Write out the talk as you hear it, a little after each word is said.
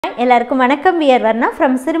எல்லாருக்கும் வணக்கம். we are Varnaa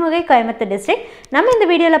from Sirumugai, Coimbatore district. நம்ம இந்த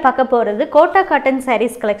வீடியோல பார்க்க போறது கோட்டா காட்டன்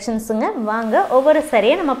sarees collectionsங்க. வாங்க ஒவ்வொரு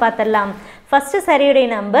சாரியை நம்ம பார்த்தறலாம். ஃபர்ஸ்ட் சாரியோட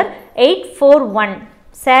நம்பர் 841.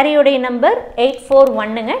 சாரியோட நம்பர்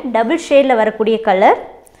 841ங்க. டபுள் ஷேட்ல வரக்கூடிய கலர்.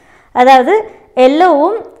 அதாவது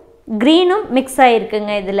yellowவும் greenும் mix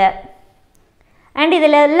ஆயிருக்குங்க இதுல. and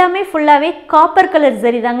இதுல எல்லாமே ஃபுல்லாவே காப்பர் கலர்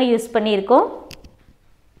ஜரி தாங்க யூஸ் பண்ணியிருக்கோம்.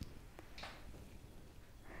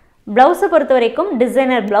 Blouse பொறுத்த வரைக்கும்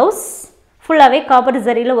டிசைனர் blouse ஃபுல்லாவே காப்பர்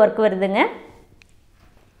ஜரியில வர்க் வருதுங்க.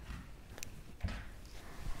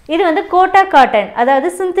 இது வந்து கோட்டா காட்டன், அதாவது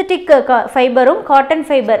சிந்தெடிக் ஃபைபரும் காட்டன்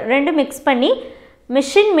ஃபைபர் ரெண்டும் மிக்ஸ் பண்ணி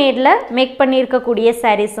மிஷின் மேட்ல மேக் பண்ணி இருக்க கூடிய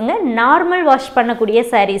sareesங்க. நார்மல் வாஷ் பண்ணக்கூடிய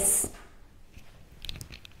sarees.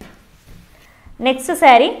 Next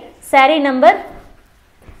saree number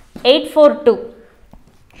 842.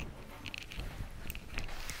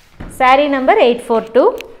 saree number 842.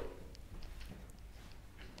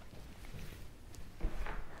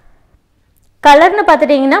 கலர்னு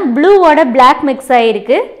பார்த்துட்டீங்கன்னா ப்ளூவோட பிளாக் மிக்ஸ்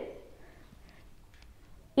ஆகிருக்கு.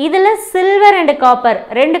 இதில் சில்வர் அண்ட் காப்பர்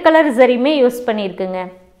ரெண்டு colour ஜரியுமே use பண்ணியிருக்குங்க.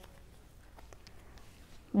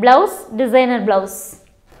 Blouse designer blouse.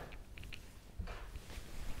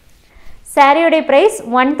 சாரியோடைய price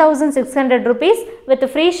 1600 rupees with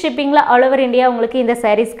free ஷிப்பிங்கில் all over India உங்களுக்கு இந்த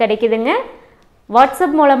சாரீஸ் கிடைக்குதுங்க.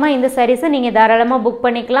 வாட்ஸ்அப் மூலமாக இந்த சாரீஸை நீங்கள் தாராளமாக புக்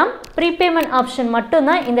பண்ணிக்கலாம். ப்ரீபேமெண்ட் ஆப்ஷன்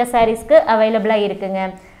மட்டும்தான் இந்த சாரீஸ்க்கு அவைலபிளாக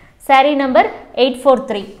இருக்குங்க. saree number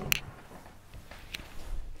 843.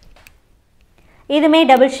 இதுமே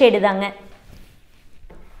டபுள் ஷேடு தாங்க.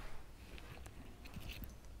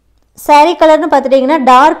 saree கலர்னு பார்த்துட்டிங்கன்னா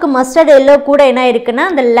டார்க் மஸ்டர்ட் எல்லோ கூட என்ன இருக்குன்னா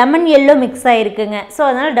அந்த லெமன் எல்லோ மிக்ஸ் ஆகிருக்குங்க. ஸோ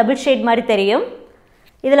அதனால் டபுள் ஷேட் மாதிரி தெரியும்.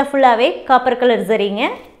 இதில் ஃபுல்லாகவே காப்பர் கலர்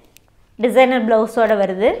சரிங்க. டிசைனர் ப்ளவுஸோடு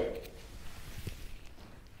வருது.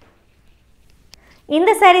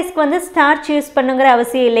 இந்த சாரீஸ்க்கு வந்து ஸ்டார்ச் யூஸ் பண்ணுங்கிற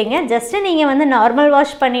அவசியம் இல்லைங்க. ஜஸ்ட் நீங்கள் வந்து நார்மல்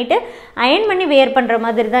வாஷ் பண்ணிவிட்டு அயன் பண்ணி வேர் பண்ணுற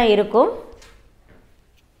மாதிரி தான் இருக்கும்.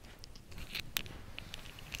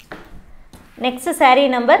 Next saree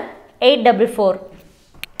number 844.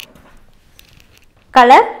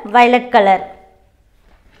 Colour violet colour.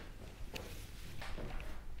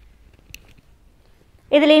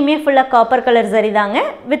 இதுலேயுமே ஃபுல்லாக காப்பர் கலர் சரி தாங்க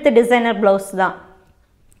வித் டிசைனர் ப்ளவுஸ் தான்.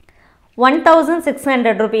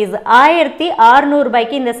 1600 rupees 1600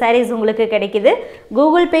 ரூபாய்க்கு இந்த சாரீஸ் உங்களுக்கு கிடைக்குது.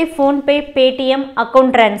 Google Pay, PhonePe, Paytm,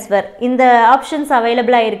 account transfer இந்த ஆப்ஷன்ஸ்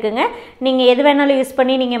அவைலபிளாக இருக்குங்க. நீங்கள் எது வேணாலும் யூஸ்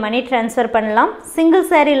பண்ணி நீங்கள் மணி ட்ரான்ஸ்ஃபர் பண்ணலாம். சிங்கிள்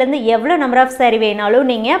சாரீலேருந்து எவ்வளோ நம்பர் ஆஃப் சாரீ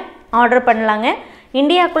வேணாலும் நீங்கள் ஆர்டர் பண்ணலாங்க.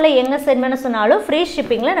 இந்தியாவுக்குள்ளே எங்கே சென்ட் பண்ண சொன்னாலும் ஃப்ரீ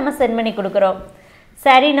ஷிப்பிங்கில் நம்ம சென்ட் பண்ணி கொடுக்குறோம்.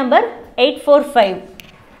 saree number 845.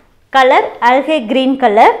 Colour அல்கே green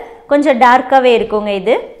colour, கொஞ்சம் டார்க்காகவே இருக்குங்க.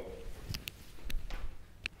 இது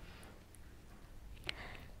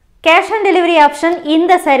கேஷ் ஆன் டெலிவரி ஆப்ஷன்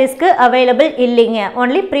இந்த சாரீஸ்க்கு அவைலபிள் இல்லைங்க.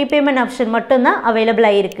 ஒன்லி ப்ரீபேமெண்ட் ஆப்ஷன் மட்டும்தான்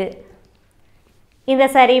அவைலபிளாக இருக்குது. இந்த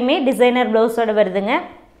சாரியுமே டிசைனர் ப்ளவுஸோடு வருதுங்க.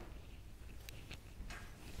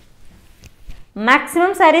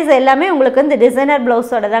 மேக்ஸிமம் சாரீஸ் எல்லாமே உங்களுக்கு இந்த டிசைனர்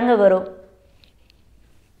ப்ளவுஸோட தாங்க வரும்.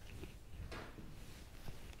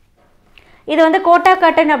 இது வந்து கோட்டா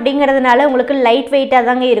காட்டன் அப்படிங்கிறதுனால உங்களுக்கு லைட் வெயிட்டாக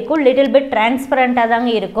தாங்க இருக்கும். லிட்டில் பிட் டிரான்ஸ்பரண்ட்டாக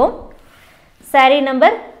தாங்க இருக்கும். saree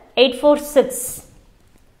number 846.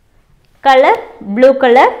 Colour blue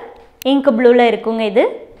colour, ink ப்ளூவில் இருக்குங்க.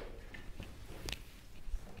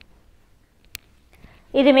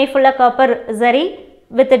 இதுமே ஃபுல்லாக copper zari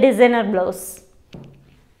with designer blouse.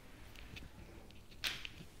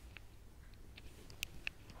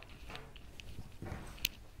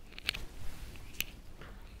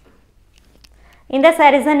 இந்த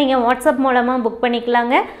சாரீஸை நீங்கள் வாட்ஸ்அப் மூலமாக புக்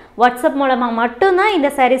பண்ணிக்கலாங்க. வாட்ஸ்அப் மூலமாக மட்டும்தான் இந்த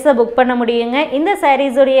சாரீஸை புக் பண்ண முடியுங்க. இந்த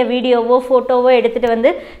சாரீஸுடைய வீடியோவோ ஃபோட்டோவோ எடுத்துகிட்டு வந்து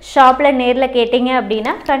ஷாப்பில் நேரில் கேட்டிங்க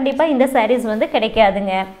அப்படின்னா கண்டிப்பாக இந்த சாரீஸ் வந்து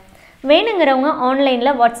கிடைக்காதுங்க. வேணுங்கிறவங்க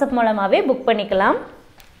ஆன்லைனில் வாட்ஸ்அப் மூலமாகவே புக் பண்ணிக்கலாம்.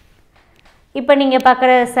 இப்போ நீங்கள்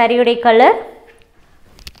பார்க்குற சாரியுடைய கலர்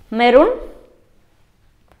மெரூன்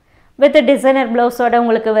வித் டிசைனர் ப்ளவுஸோட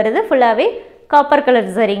உங்களுக்கு வருது. ஃபுல்லாகவே காப்பர்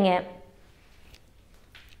கலர் சரிங்க.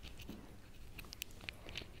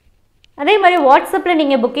 அதே மாதிரி வாட்ஸ்அப்பில்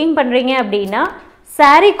நீங்கள் புக்கிங் பண்ணுறீங்க அப்படின்னா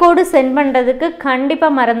சாரீ கோடு சென்ட் பண்ணுறதுக்கு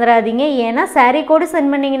கண்டிப்பாக மறந்துடாதீங்க. ஏன்னா சாரீ கோடு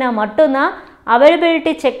சென்ட் பண்ணிங்கன்னா மட்டும்தான்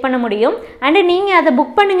அவைலபிலிட்டி செக் பண்ண முடியும். அண்டு நீங்கள் அதை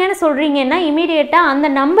புக் பண்ணுங்கன்னு சொல்கிறீங்கன்னா இமீடியட்டாக அந்த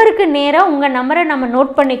நம்பருக்கு நேராக உங்கள் நம்பரை நம்ம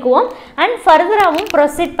நோட் பண்ணிக்குவோம் அண்ட் ஃபர்தராகவும்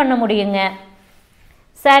ப்ரொசீட் பண்ண முடியுங்க.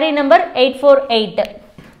 saree number 848.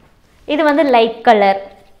 இது வந்து லைட் கலர்,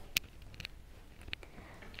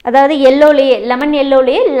 அதாவது எல்லோலேயே லெமன்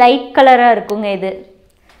எல்லோலேயே லைட் கலராக இருக்குங்க.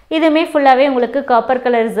 இதுமே ஃபுல்லாகவே உங்களுக்கு காப்பர்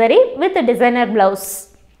கலர் சரி வித் டிசைனர் ப்ளவுஸ்.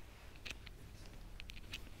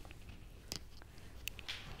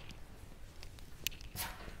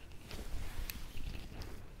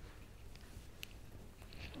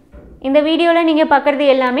 இந்த வீடியோவில் நீங்கள் பார்க்குறது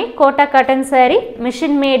எல்லாமே கோட்டா காட்டன் saree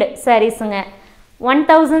மிஷின் மேடு சாரீஸுங்க.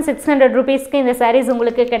 1600 ரூபீஸ்க்கு இந்த சாரீஸ்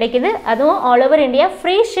உங்களுக்கு கிடைக்குது. அதுவும் ஆல் ஓவர் இந்தியா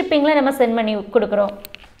ஃப்ரீ ஷிப்பிங்கில் நம்ம சென்ட் பண்ணி கொடுக்குறோம்.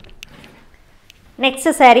 Next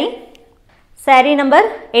saree number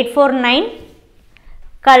 849,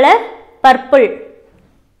 colour purple.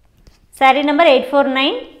 saree number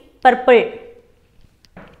 849 purple.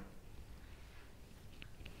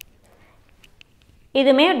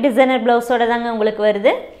 இதுமே டிசைனர் ப்ளவுஸோட தாங்க உங்களுக்கு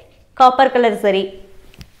வருது. Copper colour saree.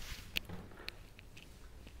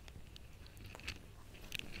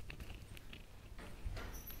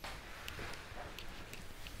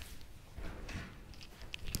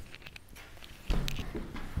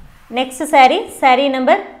 Next saree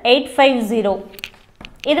number 850.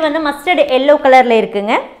 இது வந்து மஸ்டர்ட் எல்லோ கலரில்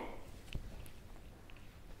இருக்குங்க.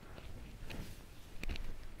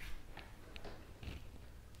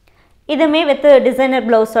 இதுமே வித் டிசைனர்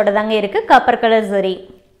ப்ளவுஸோட தாங்க இருக்குது. Copper colour saree.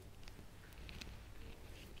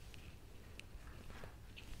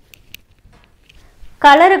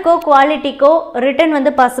 கலருக்கோ குவாலிட்டிக்கோ ரிட்டர்ன்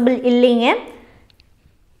வந்து பாசிபிள் இல்லைங்க.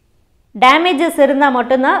 டேமேஜஸ் இருந்தால்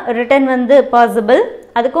மட்டும்தான் ரிட்டர்ன் வந்து பாசிபிள்.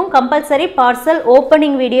 அதுக்கும் கம்பல்சரி பார்சல்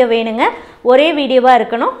ஓப்பனிங் வீடியோ வேணுங்க. ஒரே வீடியோவாக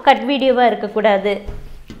இருக்கணும், கட் வீடியோவாக இருக்கக்கூடாது.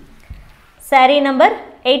 saree number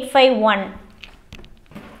 851.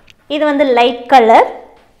 இது வந்து லைட் கலர்.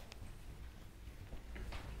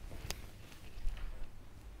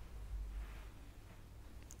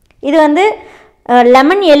 இது வந்து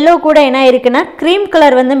லெமன் எல்லோ கூட என்ன இருக்குன்னா க்ரீம்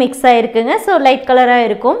கலர் வந்து மிக்ஸ் ஆகிருக்குங்க. ஸோ லைட் கலராக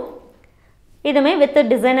இருக்கும். இதுவுமே வித்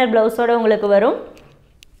டிசைனர் ப்ளவுஸோடு உங்களுக்கு வரும்.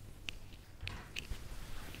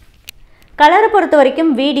 கலரை பொறுத்த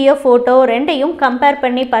வரைக்கும் வீடியோ ஃபோட்டோ ரெண்டையும் கம்பேர்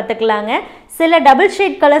பண்ணி பார்த்துக்கலாங்க. சில டபுள்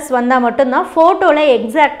ஷேட் கலர்ஸ் வந்தால் மட்டும்தான் ஃபோட்டோவில்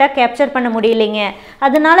எக்ஸாக்டாக கேப்சர் பண்ண முடியலைங்க.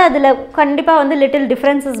 அதனால அதில் கண்டிப்பாக வந்து லிட்டில்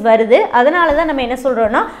டிஃப்ரென்சஸ் வருது. அதனால தான் நம்ம என்ன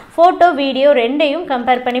சொல்கிறோன்னா ஃபோட்டோ வீடியோ ரெண்டையும்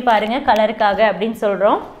கம்பேர் பண்ணி பாருங்கள் கலருக்காக அப்படின்னு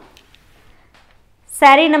சொல்கிறோம்.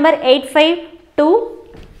 saree number 852,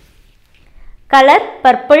 colour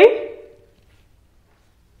purple.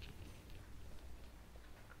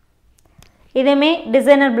 இதுவுமே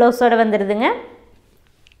டிசைனர் ப்ளவுஸோடு வந்துடுதுங்க.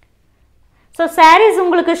 ஸோ sarees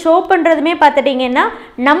உங்களுக்கு ஷோ பண்ணுறதுமே பார்த்துட்டிங்கன்னா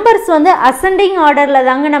நம்பர்ஸ் வந்து அசெண்டிங் ஆர்டரில்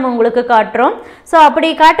தாங்க நம்ம உங்களுக்கு காட்டுறோம். ஸோ அப்படி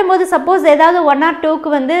காட்டும்போது சப்போஸ் ஏதாவது 1 or 2க்கு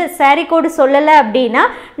வந்து saree கோடு சொல்லலை அப்படின்னா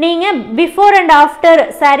நீங்கள் பிஃபோர் அண்ட் ஆஃப்டர்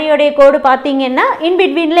சாரியோடைய கோடு பார்த்தீங்கன்னா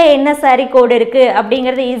இன்பிட்வீனில் என்ன saree கோடு இருக்குது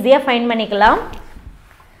அப்படிங்கிறத ஈஸியாக ஃபைண்ட் பண்ணிக்கலாம்.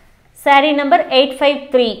 saree number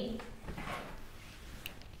 853,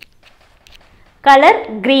 colour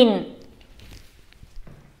green.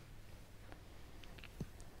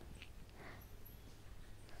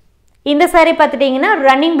 இந்த saree பார்த்துட்டிங்கன்னா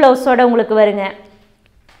ரன்னிங் ப்ளவுஸோடு உங்களுக்கு வருங்க.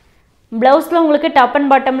 ப்ளவுஸில் உங்களுக்கு டாப் அண்ட்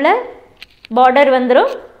பாட்டமில் பார்டர்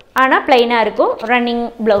வந்துடும், ஆனால் ப்ளைனாக இருக்கும். Running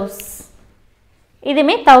blouse.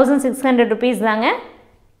 இதுவுமே 1600 ரூபீஸ் தாங்க.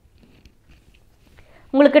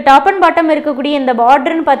 உங்களுக்கு டாப் அண்ட் பாட்டம் இருக்கக்கூடிய இந்த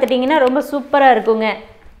பார்டர்னு பார்த்துட்டிங்கன்னா ரொம்ப சூப்பராக இருக்குங்க.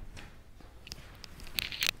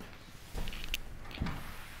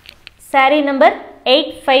 saree number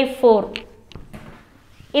 854.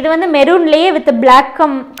 இது வந்து மெரூன்லேயே வித் பிளாக்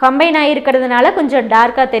கம்பைன் ஆகிருக்கிறதுனால கொஞ்சம்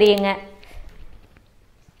டார்க்காக தெரியுங்க.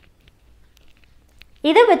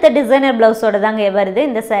 இது வித் டிசைனர் ப்ளவுஸோட தாங்க வருது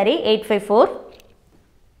இந்த saree 854.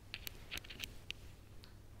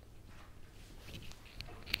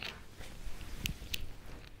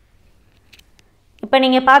 இப்போ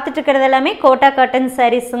நீங்கள் பார்த்துட்டு இருக்கிறது எல்லாமே quota cotton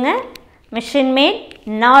சாரீஸுங்க. Machine mat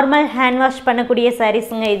normal hand wash பண்ணக்கூடிய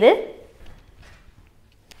சாரீஸுங்க. இது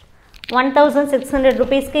 1600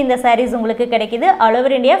 ரூபீஸ்க்கு இந்த sarees உங்களுக்கு கிடைக்குது. ஆல்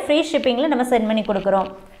ஓவர் இந்தியா ஃப்ரீ ஷிப்பிங்கில் நம்ம சென்ட் பண்ணி கொடுக்குறோம்.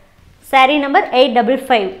 saree number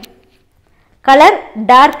 855, colour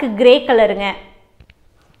dark grey கலருங்க.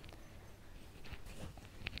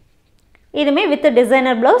 இதுவுமே with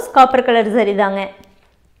designer blouse copper colour saree தாங்க.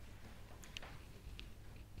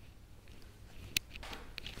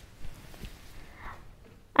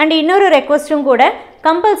 அண்ட் இன்னொரு ரெக்வஸ்ட்டும் கூட,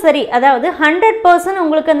 கம்பல்சரி அதாவது 100%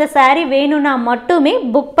 உங்களுக்கு அந்த saree வேணும்னா மட்டுமே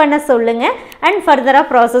புக் பண்ண சொல்லுங்கள் அண்ட் ஃபர்தராக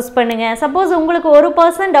ப்ராசஸ் பண்ணுங்கள். சப்போஸ் உங்களுக்கு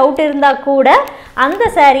 1% டவுட் இருந்தால் கூட அந்த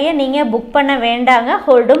சாரியை நீங்கள் புக் பண்ண வேண்டாங்க,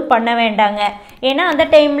 ஹோல்டும் பண்ண வேண்டாங்க. ஏன்னா அந்த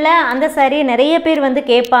டைமில் அந்த சாரியை நிறைய பேர் வந்து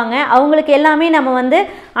கேட்பாங்க. அவங்களுக்கு எல்லாமே நம்ம வந்து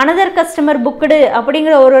அனதர் கஸ்டமர் புக்குடு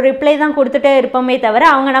அப்படிங்கிற ஒரு ரிப்ளை தான் கொடுத்துட்டே இருப்போமே தவிர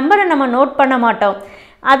அவங்க நம்பரை நம்ம நோட் பண்ண மாட்டோம்.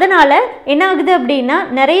 அதனால் என்ன ஆகுது அப்படின்னா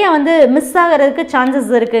நிறைய வந்து மிஸ் ஆகிறதுக்கு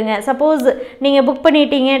சான்சஸ் இருக்குங்க. சப்போஸ் நீங்கள் புக்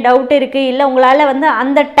பண்ணிட்டீங்க, டவுட் இருக்குது, இல்லை உங்களால் வந்து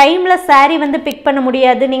அந்த டைமில் saree வந்து பிக் பண்ண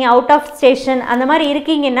முடியாது, நீங்கள் அவுட் ஆஃப் ஸ்டேஷன் அந்த மாதிரி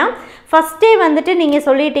இருக்கீங்கன்னா ஃபஸ்ட்டே வந்துட்டு நீங்கள்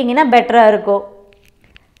சொல்லிட்டீங்கன்னா பெட்டராக இருக்கும்.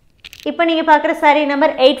 இப்போ நீங்கள் பார்க்குற saree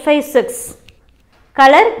number 856,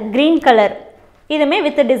 colour green colour. இதுவுமே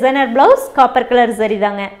with designer blouse copper colour saree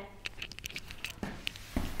தாங்க.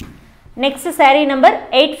 Next saree number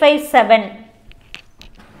 857.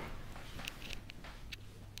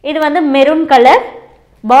 இது வந்து மெரூன் கலர்.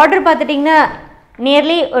 பார்டர் பார்த்துட்டிங்கன்னா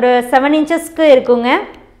நியர்லி ஒரு 7 இன்ச்சஸ்க்கு இருக்குங்க.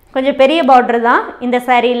 கொஞ்சம் பெரிய பார்டர் தான் இந்த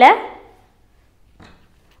சாரியில்.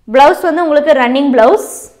 ப்ளவுஸ் வந்து உங்களுக்கு ரன்னிங்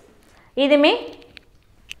ப்ளவுஸ். இதுவுமே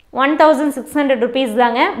 1600 rupees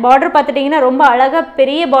தாங்க. பார்டர் பார்த்துட்டிங்கன்னா ரொம்ப அழகாக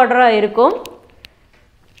பெரிய பார்டராக இருக்கும்.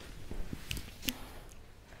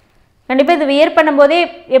 கண்டிப்பாக இது வியர் பண்ணும்போதே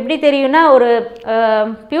எப்படி தெரியும்னா ஒரு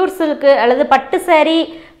பியூர் சில்க்கு அல்லது பட்டு saree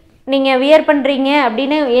நீங்கள் வியர் பண்ணுறீங்க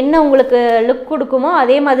அப்படின்னு என்ன உங்களுக்கு லுக் கொடுக்குமோ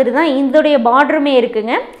அதே மாதிரி தான் இதோடைய பார்டருமே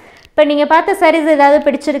இருக்குங்க. இப்போ நீங்கள் பார்த்த sarees ஏதாவது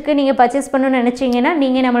பிடிச்சிருக்கு, நீங்கள் பர்ச்சேஸ் பண்ணணும்னு நினச்சிங்கன்னா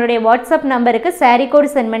நீங்கள் நம்மளுடைய வாட்ஸ்அப் நம்பருக்கு saree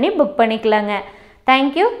கோட் சென்ட் பண்ணி புக் பண்ணிக்கலாங்க.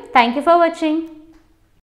 தேங்க்யூ ஃபார் வாட்சிங்.